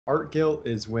Art guilt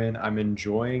is when I'm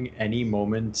enjoying any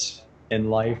moment in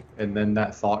life and then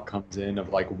that thought comes in of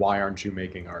like, why aren't you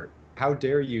making art? How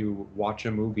dare you watch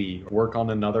a movie, work on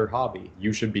another hobby?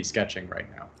 You should be sketching right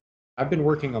now. I've been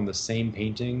working on the same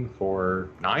painting for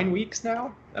 9 weeks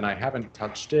now, and I haven't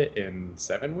touched it in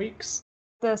 7 weeks.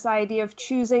 This idea of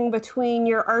choosing between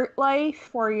your art life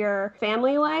or your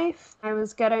family life. I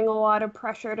was getting a lot of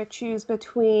pressure to choose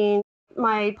between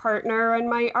my partner and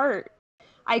my art.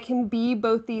 I can be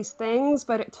both these things,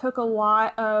 but it took a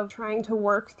lot of trying to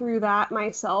work through that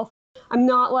myself. I'm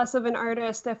not less of an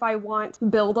artist if I want to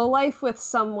build a life with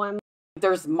someone.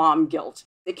 There's mom guilt.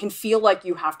 It can feel like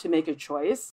you have to make a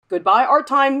choice. Goodbye art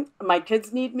time. My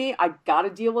kids need me. I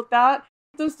gotta deal with that.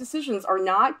 Those decisions are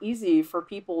not easy for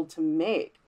people to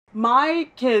make. My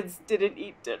kids didn't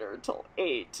eat dinner till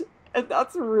 8. And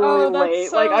that's really late.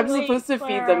 So like, I'm late, supposed to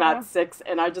Clara. feed them at 6,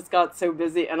 and I just got so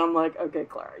busy. And I'm like, okay,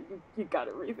 Clara, you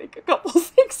gotta rethink a couple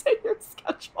things in your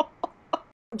schedule.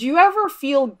 Do you ever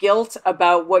feel guilt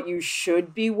about what you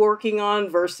should be working on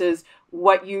versus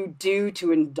what you do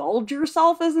to indulge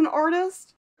yourself as an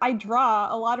artist? I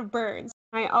draw a lot of birds.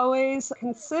 I always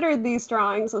considered these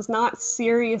drawings as not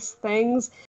serious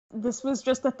things. This was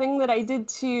just a thing that I did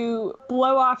to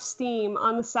blow off steam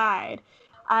on the side.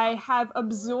 I have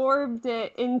absorbed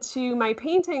it into my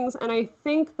paintings, and I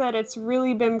think that it's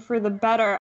really been for the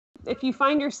better. If you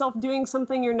find yourself doing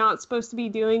something you're not supposed to be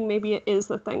doing, maybe it is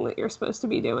the thing that you're supposed to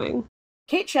be doing.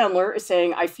 Kate Chandler is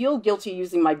saying, I feel guilty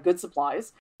using my good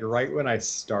supplies. Right when I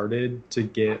started to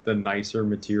get the nicer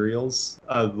materials,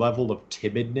 a level of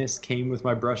timidness came with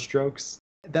my brushstrokes.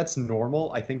 That's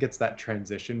normal. I think it's that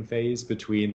transition phase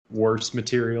between worse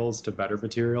materials to better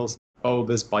materials. Oh,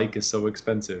 this bike is so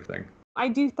expensive thing. I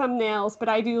do thumbnails, but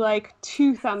I do like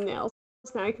 2 thumbnails.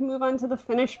 Now I can move on to the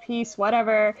finished piece,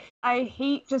 whatever. I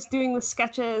hate just doing the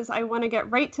sketches. I want to get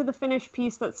right to the finished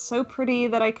piece that's so pretty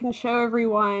that I can show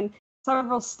everyone.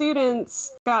 Several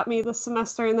students got me this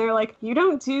semester and they're like, you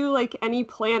don't do like any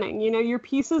planning. You know, your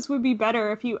pieces would be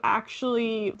better if you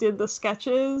actually did the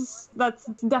sketches. That's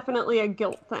definitely a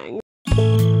guilt thing.